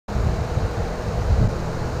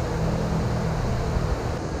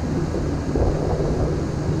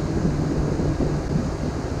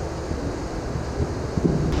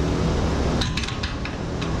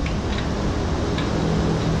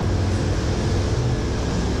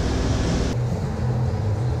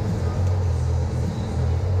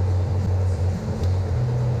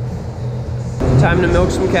Time to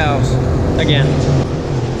milk some cows again.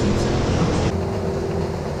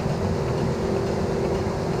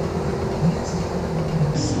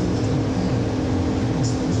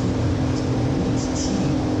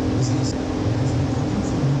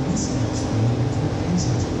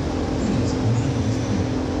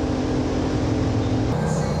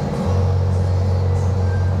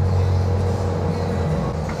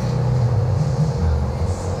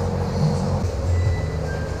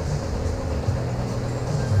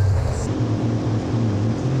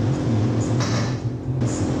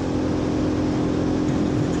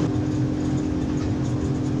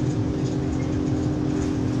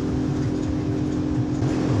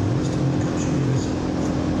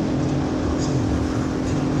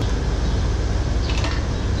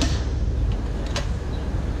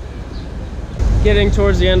 Getting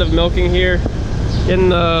towards the end of milking here, getting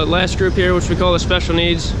the last group here, which we call the special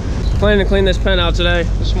needs. Planning to clean this pen out today,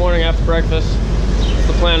 this morning after breakfast. That's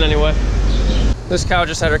the plan anyway. This cow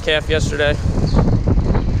just had her calf yesterday.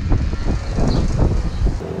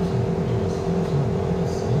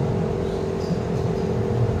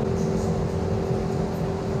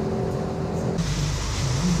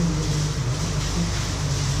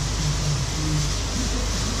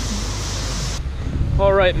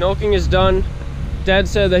 All right, milking is done. Dad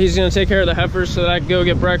said that he's gonna take care of the heifers so that I can go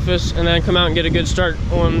get breakfast and then come out and get a good start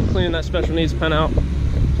on cleaning that special needs pen out. So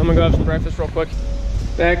I'm gonna go have some breakfast real quick.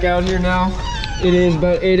 Back out here now. It is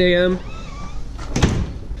about 8 a.m.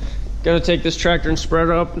 Gotta take this tractor and spread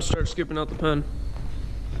it up and start scooping out the pen.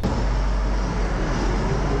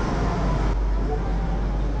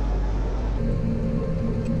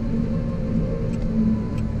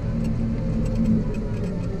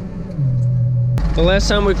 The last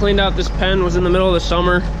time we cleaned out this pen was in the middle of the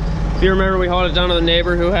summer. If you remember, we hauled it down to the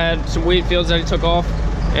neighbor who had some wheat fields that he took off.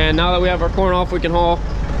 And now that we have our corn off, we can haul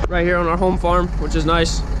right here on our home farm, which is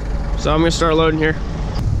nice. So I'm gonna start loading here.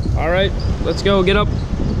 All right, let's go, get up.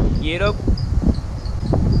 Get up.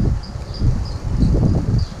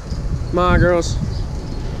 Come on, girls.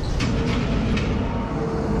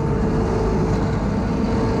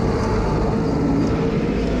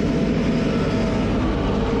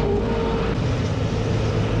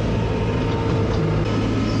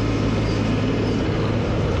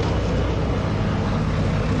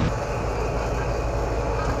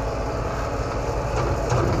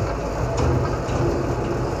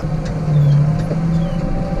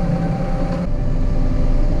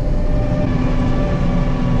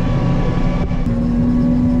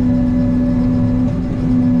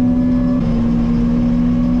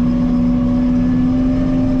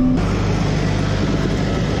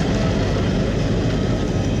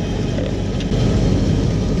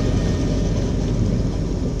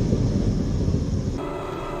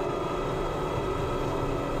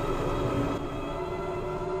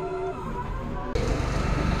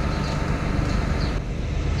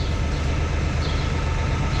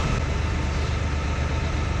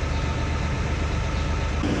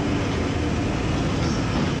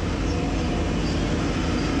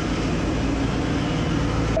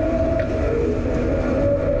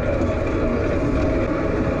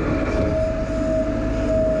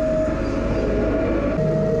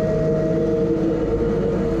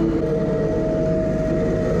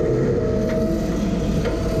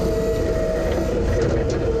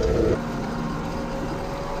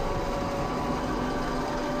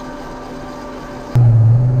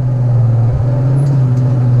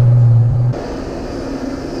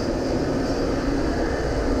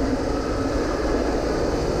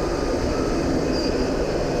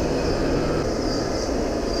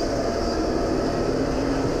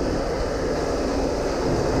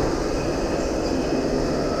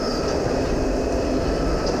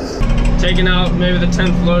 Taking out maybe the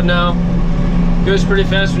 10th load now. Goes pretty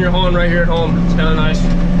fast when you're hauling right here at home. It's kind of nice.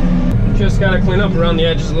 Just got to clean up around the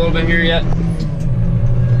edges a little bit here yet.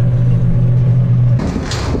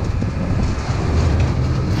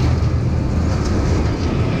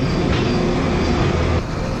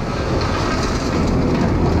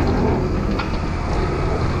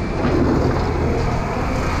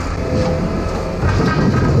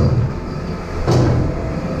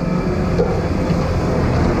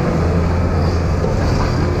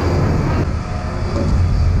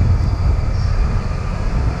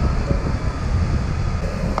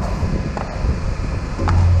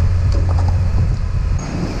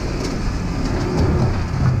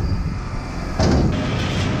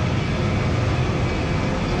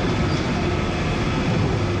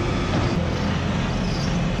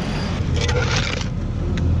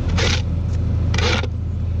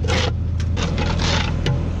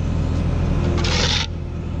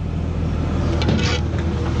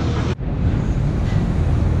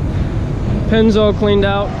 Pen's all cleaned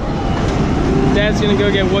out. Dad's gonna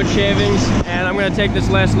go get wood shavings, and I'm gonna take this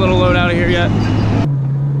last little load out of here yet.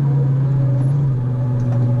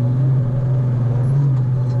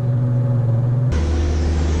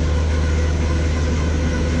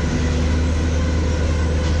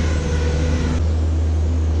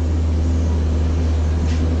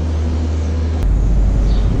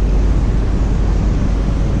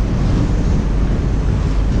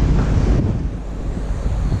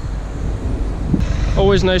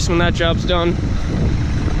 Always nice when that job's done.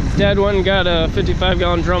 Dad went and got a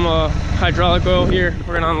 55-gallon drum of hydraulic oil here.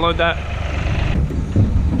 We're gonna unload that.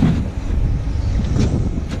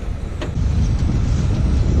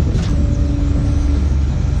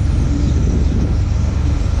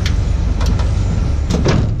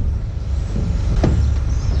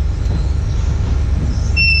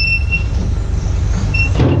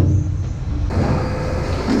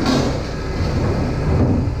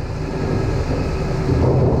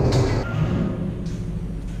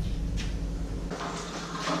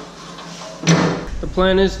 The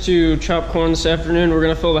plan is to chop corn this afternoon. We're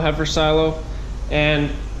gonna fill the heifer silo, and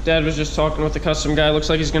Dad was just talking with the custom guy. Looks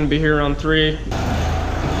like he's gonna be here around 3.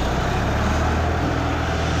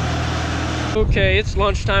 Okay, it's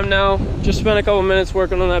lunchtime now. Just spent a couple minutes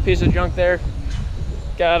working on that piece of junk there.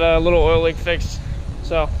 Got a little oil leak fixed.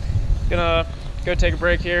 So, gonna go take a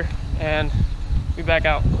break here and be back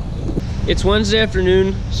out. It's Wednesday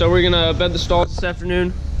afternoon, so we're gonna bed the stalls this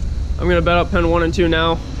afternoon. I'm gonna bed up pen 1 and 2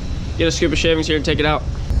 now. Get a scoop of shavings here and take it out.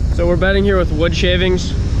 So we're bedding here with wood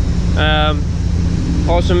shavings.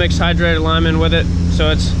 Also mix hydrated lime in with it, so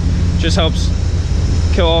it's just helps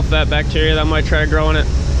kill off that bacteria that might try to grow in it.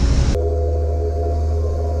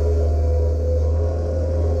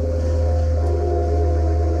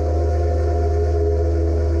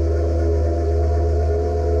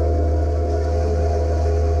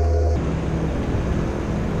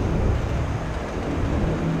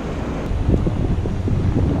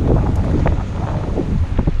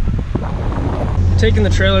 Taking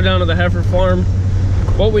the trailer down to the heifer farm.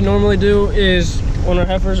 What we normally do is when our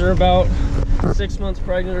heifers are about 6 months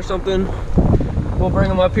pregnant or something, we'll bring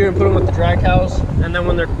them up here and put them with the dry cows, and then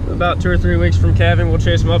when they're about 2 or 3 weeks from calving, we'll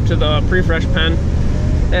chase them up to the pre-fresh pen.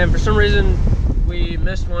 And for some reason we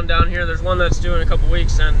missed one down here. There's one that's due in a couple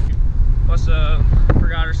weeks, and must have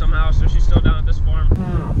forgot her somehow, so she's still down at this farm.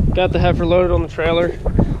 Got the heifer loaded on the trailer.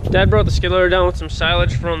 Dad brought the skid loader down with some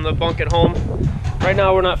silage from the bunk at home. Right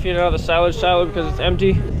now we're not feeding out of the silage silo because it's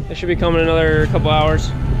empty. It should be coming in another couple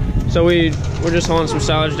hours. So we're just hauling some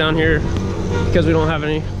silage down here because we don't have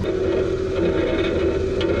any.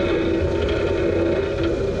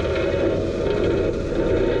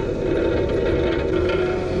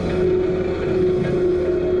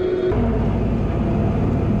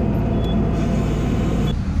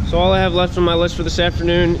 So all I have left on my list for this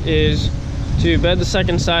afternoon is to bed the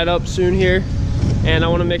second side up soon here. And I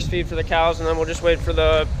want to mix feed for the cows, and then we'll just wait for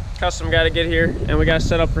the custom guy to get here, and we got to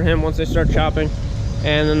set up for him once they start chopping,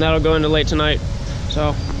 and then that'll go into late tonight.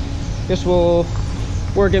 So guess we'll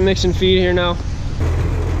work at mixing feed here now.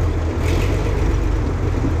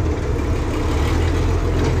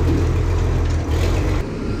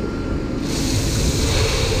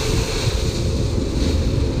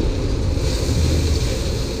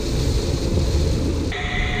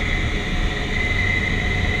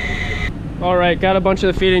 All right, got a bunch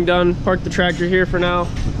of the feeding done. Parked the tractor here for now.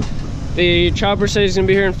 The chopper says he's gonna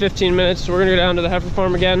be here in 15 minutes, so we're gonna go down to the heifer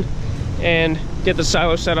farm again and get the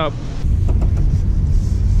silo set up.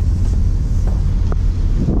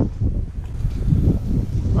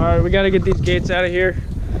 All right, we gotta get these gates out of here.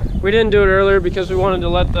 We didn't do it earlier because we wanted to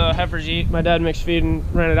let the heifers eat. My dad mixed feed and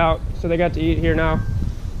ran it out, so they got to eat here now.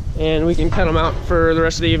 And we can cut them out for the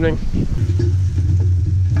rest of the evening.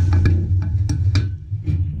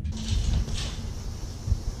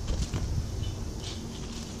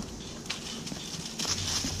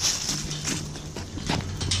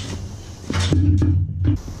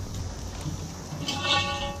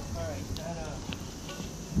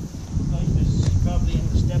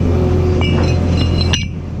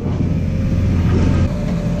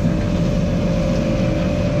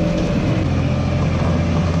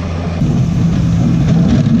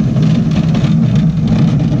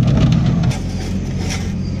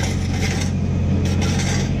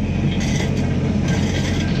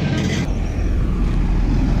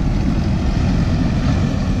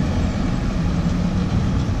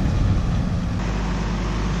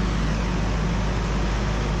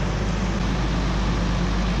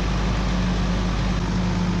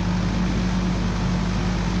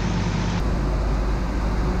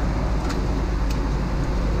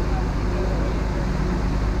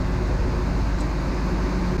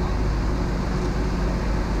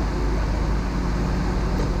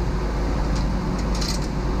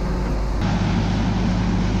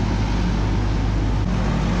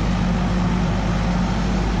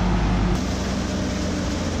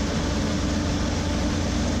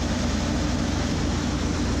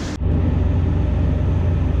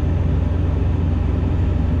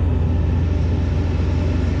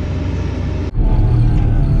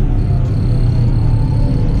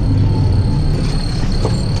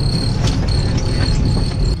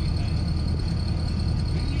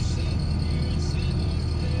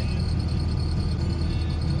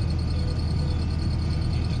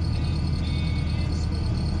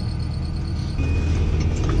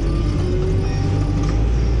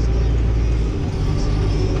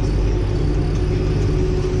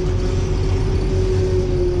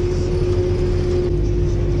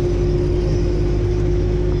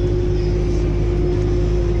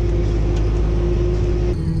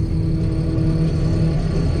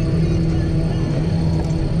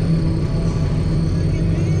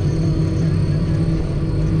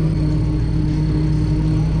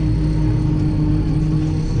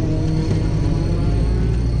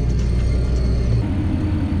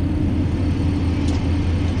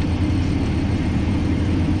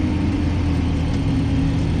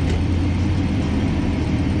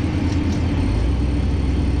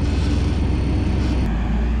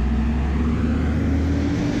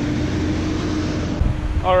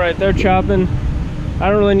 right, they're chopping. I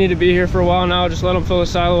don't really need to be here for a while now. Just let them fill the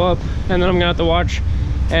silo up, and then I'm gonna have to watch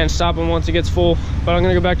and stop them once it gets full. But I'm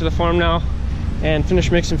gonna go back to the farm now and finish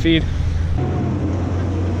mixing feed.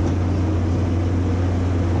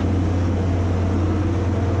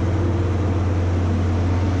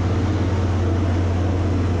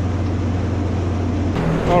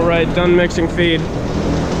 All right, done mixing feed.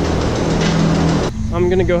 I'm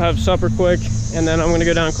gonna go have supper quick, and then I'm gonna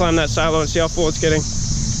go down and climb that silo and see how full it's getting.